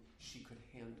more than she could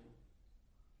handle.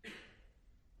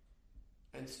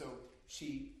 And so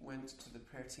she went to the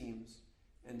prayer teams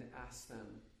and asked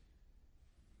them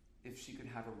if she could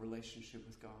have a relationship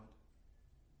with God.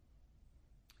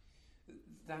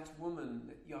 That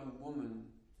young woman,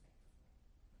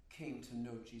 came to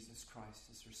know Jesus Christ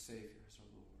as her Savior, as her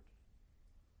Lord.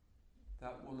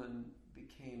 That woman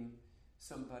became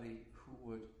somebody who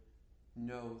would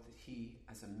know that he,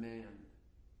 as a man,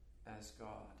 as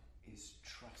God, is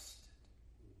trusted.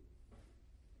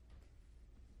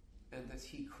 And that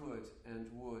he could and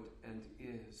would and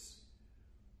is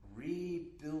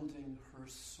rebuilding her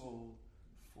soul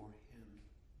for him.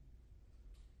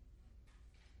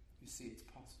 You see, it's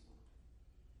possible.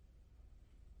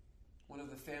 One of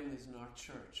the families in our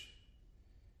church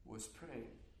was praying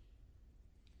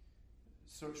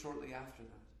shortly after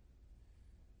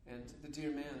that. And the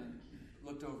dear man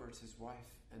looked over at his wife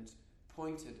and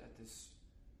pointed at this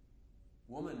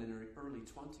woman in her early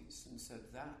 20s and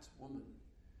said, "That woman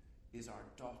is our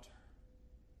daughter."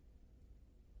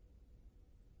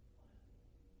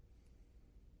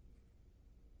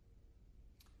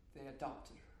 They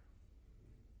adopted her.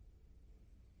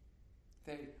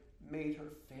 They made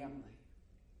her family.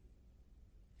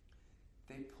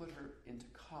 They put her into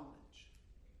college.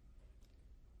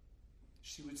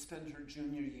 She would spend her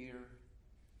junior year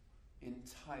in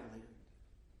Thailand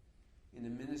in a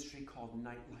ministry called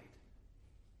Nightlight,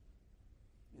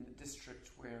 in a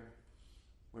district where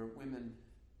women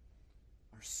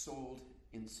are sold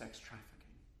in sex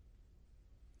trafficking.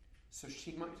 So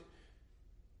she might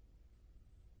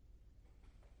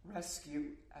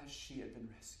rescue as she had been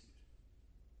rescued.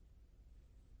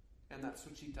 And that's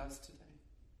what she does today.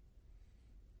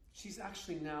 She's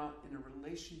actually now in a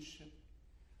relationship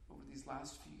over these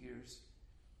last few years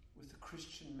with a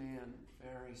Christian man,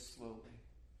 very slowly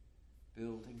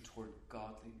building toward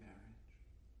godly marriage.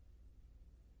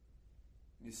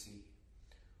 You see,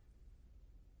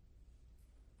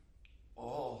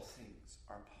 all things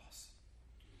are possible.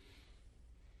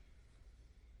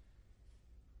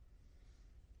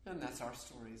 And that's our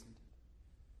story, isn't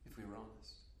it? If we were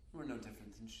honest. We're no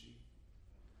different than she.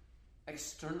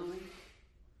 Externally,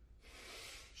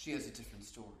 she has a different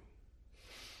story.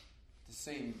 The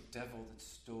same devil that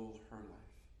stole her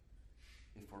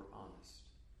life, if we're honest,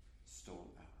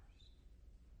 stole ours.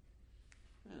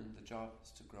 And the job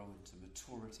is to grow into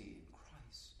maturity in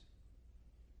Christ.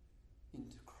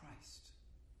 Into Christ.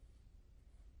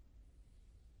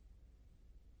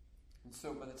 And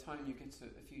so by the time you get to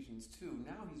Ephesians 2,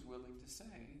 now he's willing to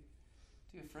say,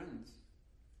 dear friends,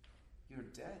 you're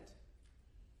dead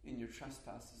in your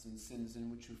trespasses and sins in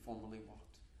which you formerly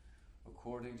walked,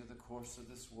 according to the course of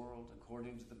this world,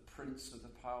 according to the prince of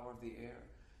the power of the air.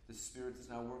 The Spirit is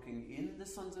now working in the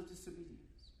sons of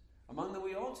disobedience, among them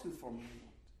we all too formerly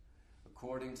walked,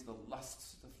 according to the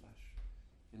lusts of the flesh,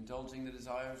 indulging the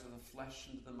desires of the flesh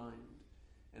and of the mind,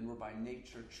 and were by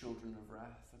nature children of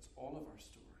wrath. That's all of our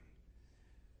story.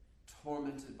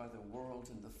 Tormented by the world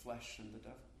and the flesh and the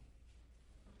devil.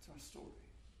 It's our story.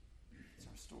 It's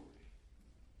our story.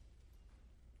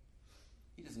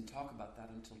 He doesn't talk about that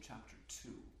until chapter 2,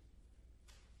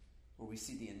 where we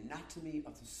see the anatomy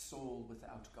of the soul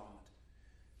without God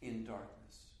in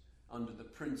darkness, under the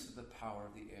prince of the power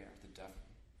of the air, the devil.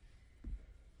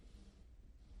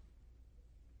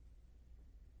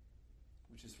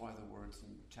 Which is why the words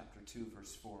in chapter 2,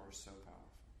 verse 4 are so powerful.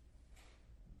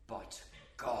 But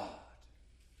God,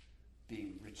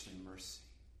 being rich in mercy,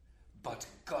 but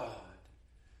God,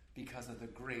 because of the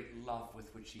great love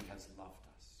with which he has loved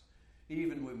us,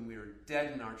 even when we were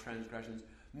dead in our transgressions,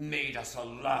 made us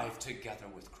alive together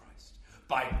with Christ.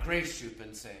 By grace you've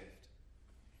been saved.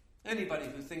 Anybody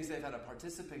who thinks they've had a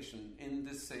participation in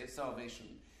this salvation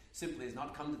simply has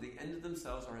not come to the end of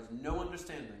themselves or has no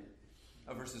understanding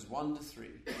of verses 1 to 3.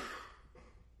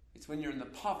 It's when you're in the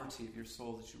poverty of your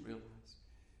soul that you realize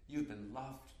you've been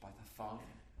loved by the Father,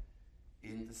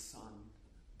 in the Son,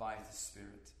 by the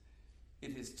Spirit.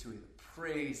 It is to the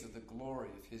praise of the glory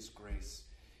of his grace.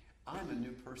 I'm a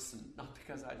new person, not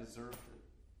because I deserved it,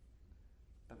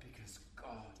 but because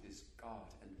God is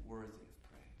God and worthy of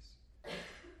praise.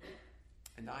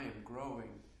 And I am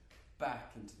growing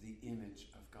back into the image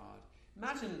of God.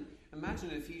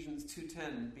 Imagine Ephesians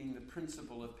 2:10 being the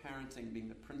principle of parenting, being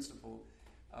the principle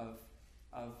of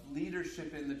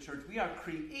leadership in the church. We are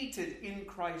created in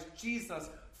Christ Jesus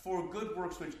for good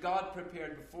works which God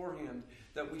prepared beforehand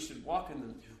that we should walk in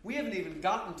them. We haven't even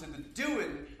gotten to the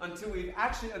doing until we've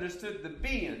actually understood the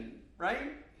being,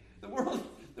 right? The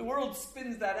world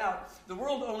spins that out. The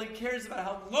world only cares about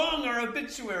how long our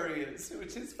obituary is,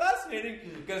 which is fascinating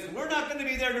because we're not going to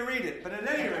be there to read it. But at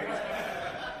any rate,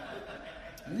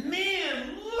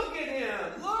 man, look at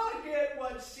him. Look at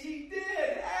what she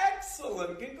did.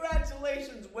 Excellent.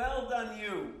 Congratulations. Well done,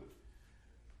 you.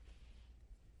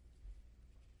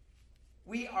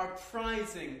 We are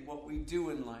prizing what we do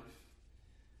in life,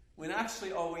 when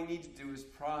actually all we need to do is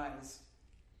prize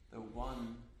the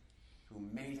one who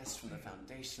made us from the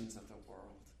foundations of the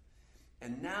world.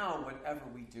 And now whatever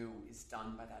we do is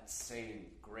done by that same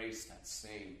grace, that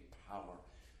same power,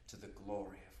 to the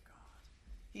glory of God.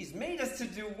 He's made us to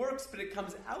do works, but it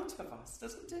comes out of us,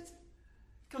 doesn't it?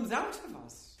 It comes out of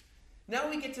us. Now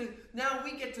we get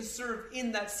to serve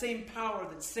in that same power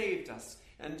that saved us.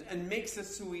 and makes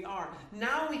us who we are.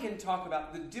 Now we can talk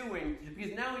about the doing,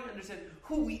 because now we understand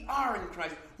who we are in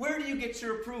Christ. Where do you get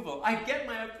your approval? I get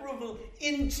my approval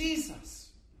in Jesus.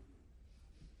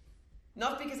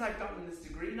 Not because I've gotten this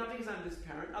degree, not because I'm this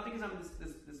parent, not because I'm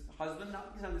this husband,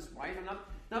 not because I'm this wife,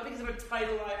 not because of a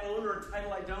title I own or a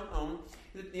title I don't own.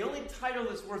 The only title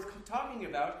that's worth talking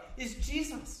about is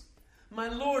Jesus. My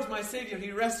Lord, my Savior,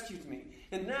 He rescued me.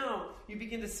 And now you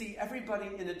begin to see everybody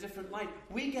in a different light.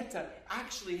 We get to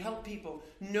actually help people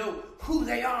know who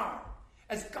they are,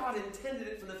 as God intended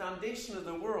it from the foundation of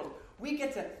the world. We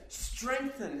get to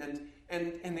strengthen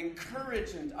and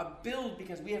encourage and build,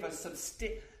 because we have a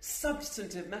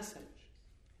substantive message.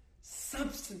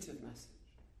 Substantive message.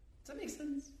 Does that make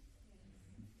sense?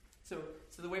 So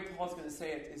the way Paul's going to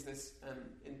say it is this,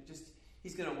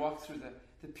 he's going to walk through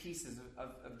the pieces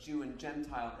of Jew and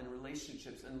Gentile and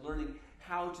relationships, and learning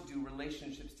how to do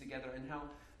relationships together, and how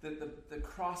the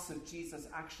cross of Jesus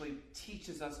actually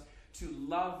teaches us to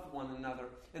love one another.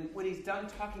 And when he's done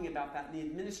talking about that, and the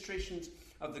administrations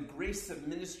of the grace of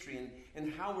ministry,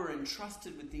 and how we're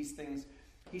entrusted with these things,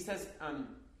 he says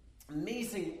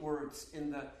amazing words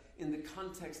in the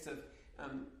context of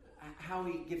how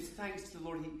he gives thanks to the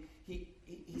Lord.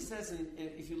 He says,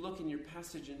 if you look in your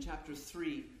passage in chapter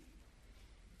 3,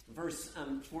 verse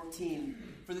 14,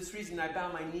 "For this reason I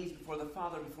bow my knees before the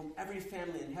Father, before every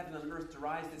family in heaven and earth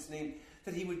derives this name,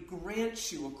 that He would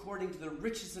grant you, according to the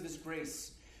riches of His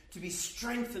grace, to be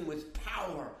strengthened with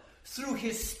power through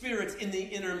His Spirit in the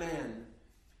inner man."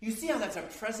 You see how that's a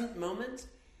present moment?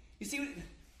 You see,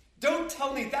 don't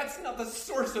tell me that's not the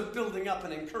source of building up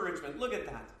and encouragement. Look at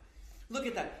that. Look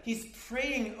at that. He's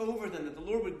praying over them that the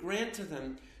Lord would grant to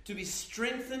them to be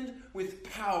strengthened with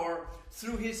power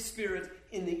through His Spirit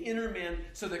in the inner man,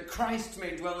 so that Christ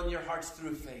may dwell in your hearts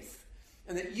through faith.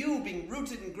 And that you, being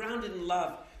rooted and grounded in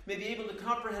love, may be able to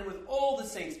comprehend with all the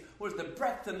saints what is the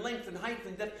breadth and length and height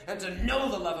and depth, and to know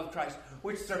the love of Christ,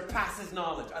 which surpasses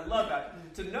knowledge. I love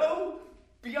that. To know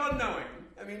beyond knowing.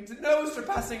 I mean, to know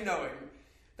surpassing knowing.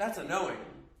 That's a knowing.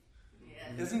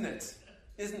 Yes. Isn't it?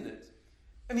 Isn't it?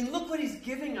 I mean, look what he's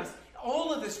giving us.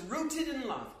 All of this rooted in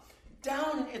love.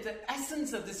 Down at the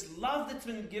essence of this love that's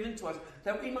been given to us,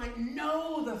 that we might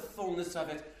know the fullness of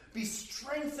it, be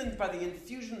strengthened by the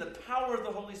infusion, the power of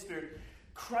the Holy Spirit,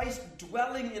 Christ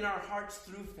dwelling in our hearts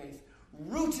through faith,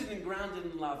 rooted and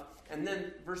grounded in love. And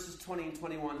then verses 20 and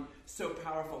 21, so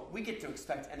powerful. We get to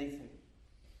expect anything.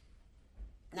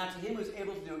 Now to Him who is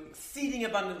able to do exceeding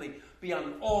abundantly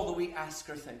beyond all that we ask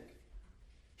or think.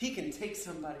 He can take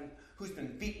somebody who's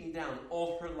been beaten down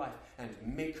all her life and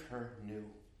make her new.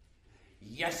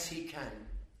 Yes, He can.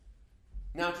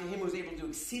 Now to Him who is able to do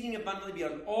exceeding abundantly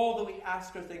beyond all that we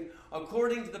ask or think,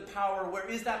 according to the power. Where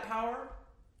is that power?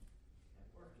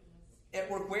 At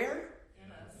work where?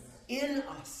 In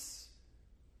us.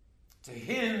 To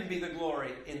Him be the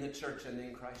glory in the church and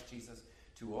in Christ Jesus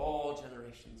to all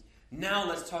generations. Now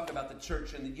let's talk about the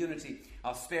church and the unity.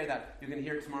 I'll spare that. You can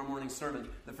hear it tomorrow morning's sermon,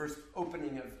 the first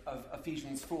opening of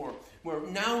Ephesians 4, where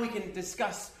now we can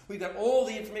discuss, we've got all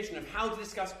the information of how to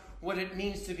discuss what it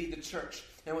means to be the church,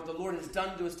 and what the Lord has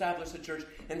done to establish the church,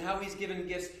 and how He's given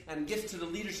gifts, and gifts to the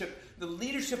leadership. The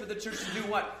leadership of the church to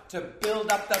do what? To build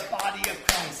up the body of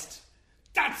Christ.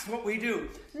 That's what we do.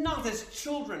 Not as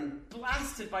children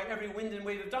blasted by every wind and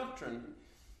wave of doctrine.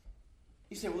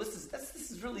 You say, well, this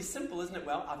is really simple, isn't it?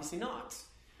 Well, obviously not.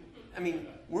 I mean,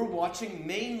 we're watching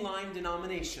mainline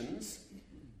denominations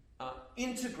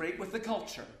integrate with the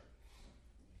culture.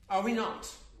 Are we not?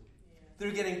 Yeah.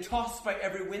 They're getting tossed by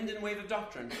every wind and wave of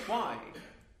doctrine. Why?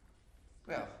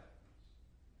 Well,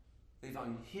 they've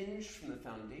unhinged from the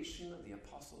foundation of the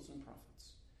apostles and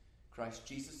prophets, Christ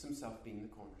Jesus Himself being the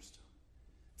cornerstone.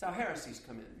 That's how heresies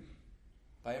come in.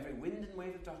 By every wind and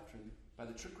wave of doctrine, by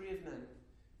the trickery of men,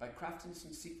 by craftiness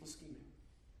and deceitful scheming.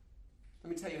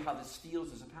 Let me tell you how this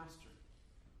feels as a pastor.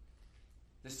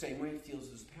 The same way it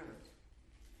feels as a parent.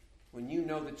 When you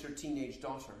know that your teenage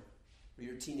daughter or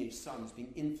your teenage son is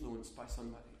being influenced by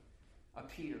somebody, a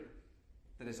peer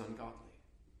that is ungodly,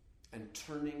 and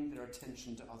turning their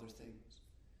attention to other things.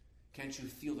 Can't you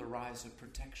feel the rise of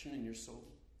protection in your soul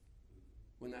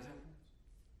when that happens?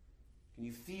 Can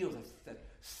you feel that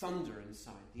thunder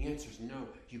inside? The answer is no.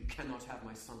 You cannot have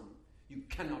my son. You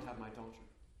cannot have my daughter.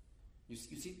 You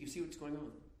see what's going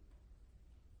on?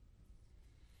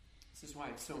 This is why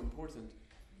it's so important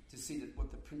to see that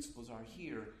what the principles are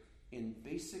here in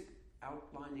basic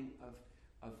outlining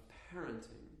of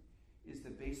parenting is the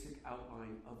basic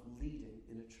outline of leading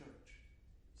in a church.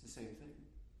 It's the same thing.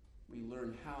 We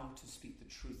learn how to speak the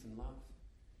truth in love.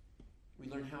 We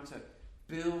learn how to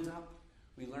build up.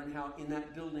 We learn how in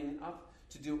that building up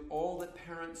to do all that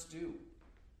parents do.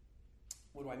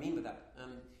 What do I mean by that?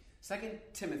 2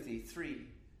 Timothy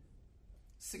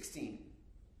 3:16.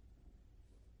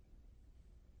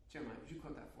 Jeremiah, would you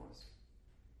quote that for us?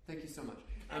 Thank you so much.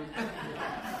 I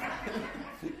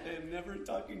am never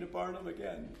talking to Barnum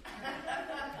again.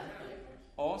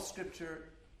 All Scripture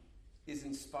is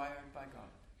inspired by God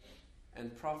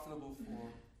and profitable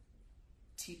for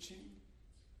teaching,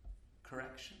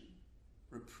 correction,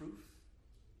 reproof,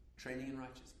 training in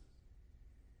righteousness.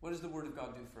 What does the Word of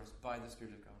God do for us by the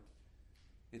Spirit of God?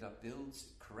 It upbuilds,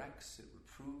 it corrects, it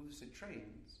reproves, it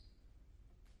trains.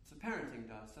 It's what parenting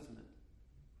does, doesn't it?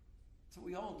 It's what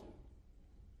we all do.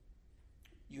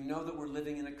 You know that we're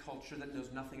living in a culture that knows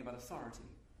nothing about authority.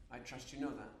 I trust you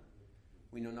know that.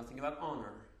 We know nothing about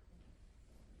honor.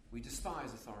 We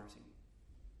despise authority.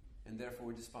 And therefore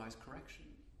we despise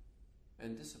correction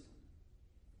and discipline.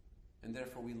 And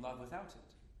therefore we love without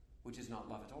it, which is not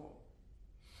love at all.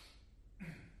 The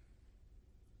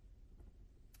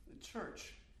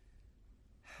church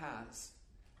has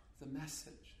the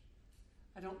message.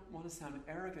 I don't want to sound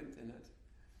arrogant in it,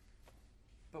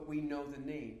 but we know the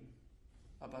name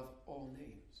above all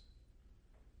names.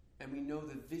 And we know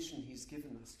the vision he's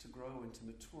given us to grow into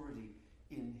maturity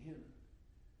in him.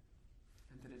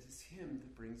 And that it is him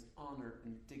that brings honor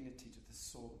and dignity to the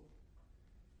soul.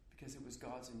 Because it was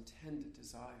God's intended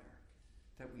desire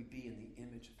that we be in the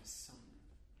image of his Son.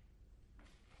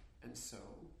 And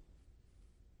so,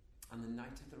 on the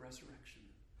night of the resurrection,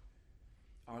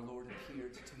 our Lord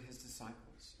appeared to his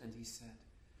disciples and he said,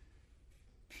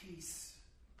 "Peace.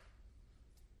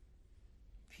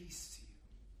 Peace to you."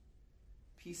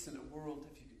 Peace in a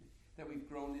world that we've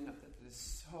grown in that is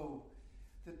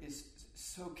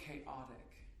so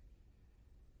chaotic,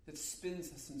 that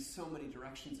spins us in so many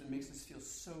directions and makes us feel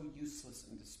so useless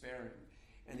and despairing.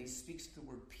 And he speaks the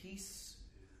word peace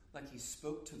like he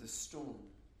spoke to the storm.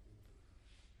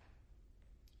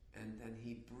 And then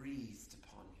he breathed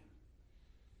upon him.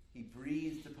 He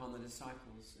breathed upon the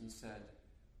disciples and said,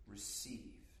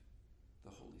 "Receive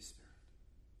the Holy Spirit."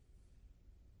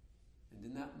 And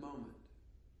in that moment,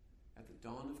 at the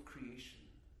dawn of creation,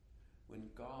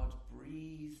 when God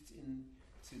breathed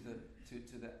into the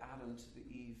Adam, to the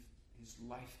Eve, his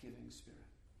life-giving spirit.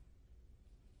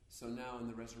 So now in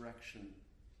the resurrection,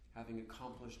 having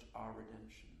accomplished our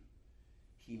redemption,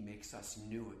 he makes us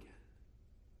new again.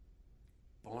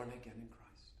 Born again in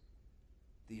Christ.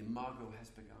 The imago has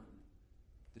begun.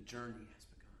 The journey has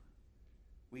begun.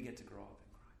 We get to grow up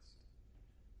in Christ.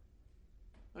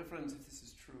 My friends, if this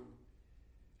is true,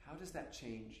 how does that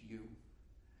change you?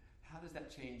 How does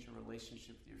that change your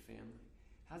relationship with your family?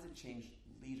 How does it change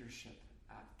leadership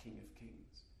at King of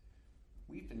Kings?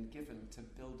 We've been given to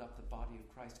build up the body of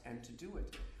Christ and to do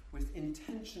it with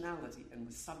intentionality and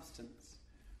with substance.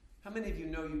 How many of you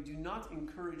know you do not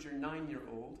encourage your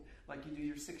 9-year-old like you do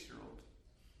your 6-year-old?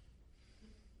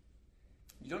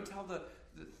 You don't tell the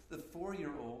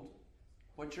 4-year-old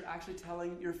what you're actually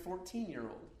telling your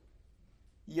 14-year-old.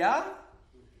 Yeah?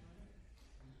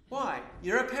 Why?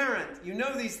 You're a parent. You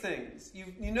know these things.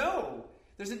 You know.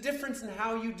 There's a difference in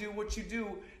how you do what you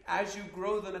do as you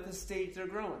grow them at the stage they're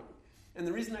growing. And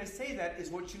the reason I say that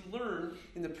is what you learn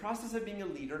in the process of being a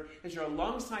leader, as you're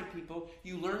alongside people,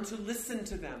 you learn to listen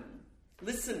to them.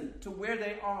 Listen to where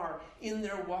they are in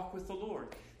their walk with the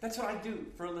Lord. That's what I do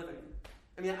for a living.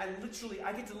 I mean, I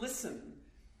get to listen.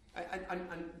 I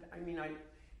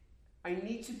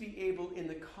need to be able, in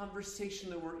the conversation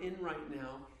that we're in right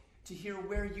now, to hear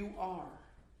where you are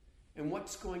and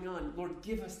what's going on. Lord,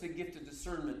 give us the gift of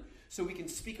discernment so we can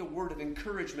speak a word of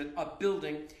encouragement,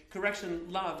 upbuilding, correction,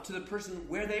 love to the person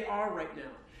where they are right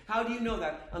now. How do you know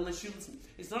that? Unless you listen.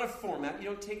 It's not a format. You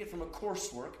don't take it from a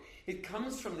coursework. It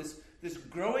comes from this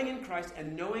growing in Christ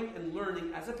and knowing and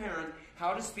learning as a parent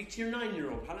how to speak to your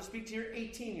 9-year-old, how to speak to your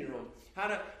 18-year-old, how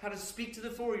to speak to the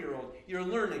 4-year-old. You're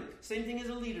learning. Same thing as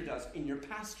a leader does in your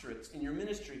pastorates, in your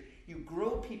ministry. You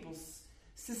grow people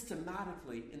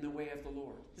systematically in the way of the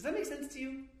Lord. Does that make sense to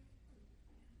you?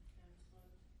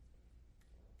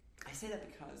 I say that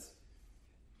because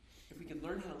if we could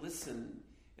learn how to listen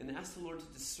and ask the Lord to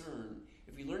discern,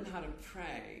 if we learn how to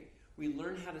pray, we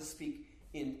learn how to speak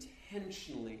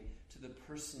intentionally to the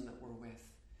person that we're with,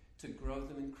 to grow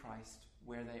them in Christ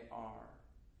where they are.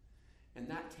 And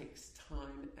that takes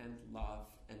time and love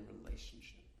and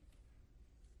relationship.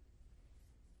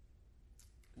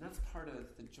 And that's part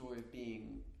of the joy of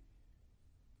being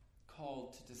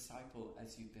called to disciple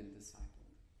as you've been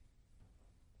discipled.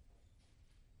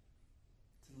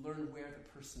 To learn where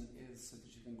the person is so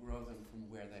that you can grow them from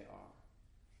where they are.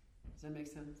 Does that make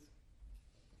sense?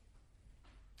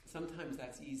 Sometimes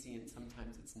that's easy and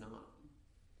sometimes it's not.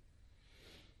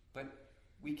 But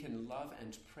we can love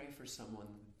and pray for someone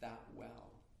that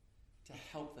well to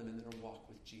help them in their walk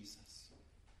with Jesus.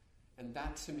 And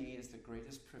that, to me, is the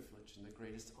greatest privilege and the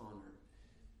greatest honor.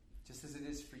 Just as it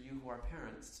is for you who are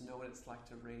parents to know what it's like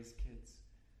to raise kids.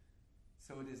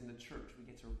 So it is in the church. We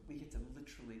get to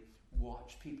literally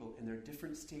watch people in their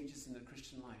different stages in their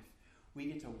Christian life. We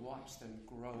get to watch them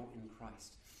grow in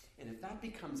Christ. And if that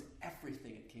becomes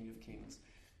everything at King of Kings,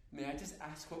 may I just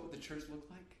ask, what would the church look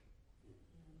like?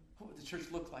 What would the church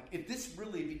look like if this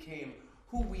really became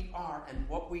who we are and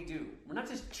what we do? We're not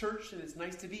just church and it's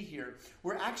nice to be here.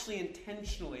 We're actually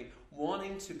intentionally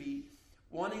wanting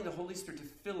the Holy Spirit to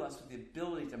fill us with the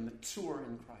ability to mature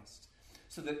in Christ,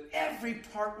 so that every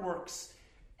part works,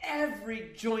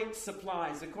 every joint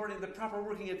supplies according to the proper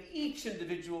working of each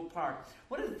individual part.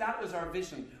 What if that was our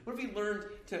vision? What if we learned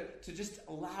to just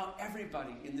allow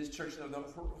everybody in this church to know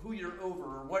who you're over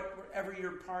or whatever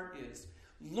your part is?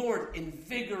 Lord,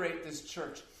 invigorate this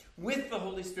church with the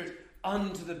Holy Spirit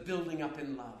unto the building up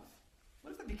in love.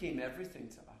 What if that became everything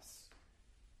to us?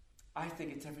 I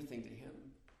think it's everything to Him.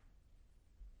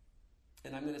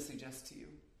 And I'm going to suggest to you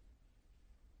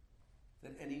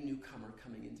that any newcomer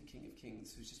coming into King of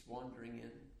Kings who's just wandering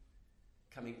in,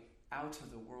 coming out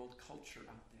of the world culture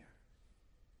out there,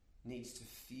 needs to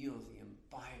feel the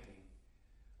imbibing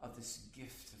of this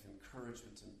gift of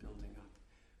encouragement and building up,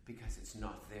 because it's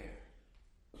not there.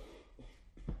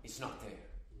 It's not there.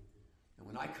 And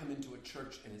when I come into a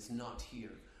church and it's not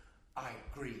here, I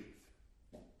grieve.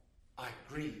 I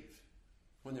grieve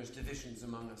when there's divisions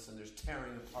among us and there's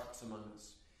tearing of hearts among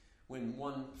us. When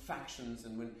one factions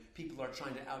and when people are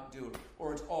trying to outdo it,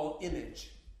 or it's all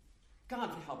image.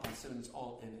 God help us when it's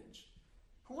all image.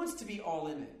 Who wants to be all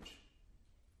image?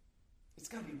 It's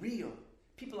got to be real.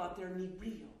 People out there need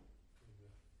real.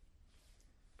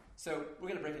 So we're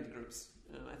going to break into groups.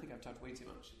 I think I've talked way too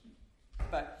much.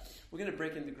 But we're going to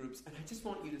break into groups, and I just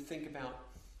want you to think about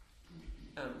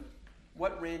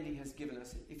what Randy has given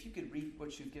us. If you could read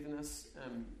what you've given us,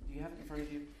 do you have it in front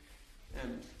of you?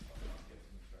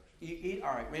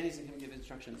 All right, Randy's going to give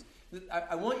instructions.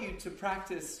 I want you to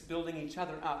practice building each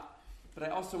other up, but I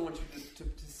also want you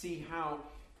to see how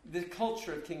the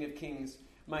culture of King of Kings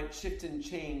might shift and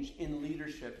change in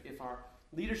leadership if our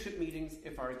leadership meetings,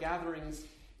 if our gatherings,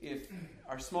 if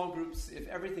our small groups, if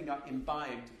everything got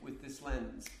imbibed with this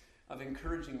lens of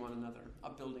encouraging one another,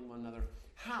 of building one another.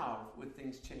 How would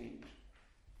things change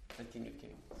at King of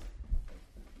Kings?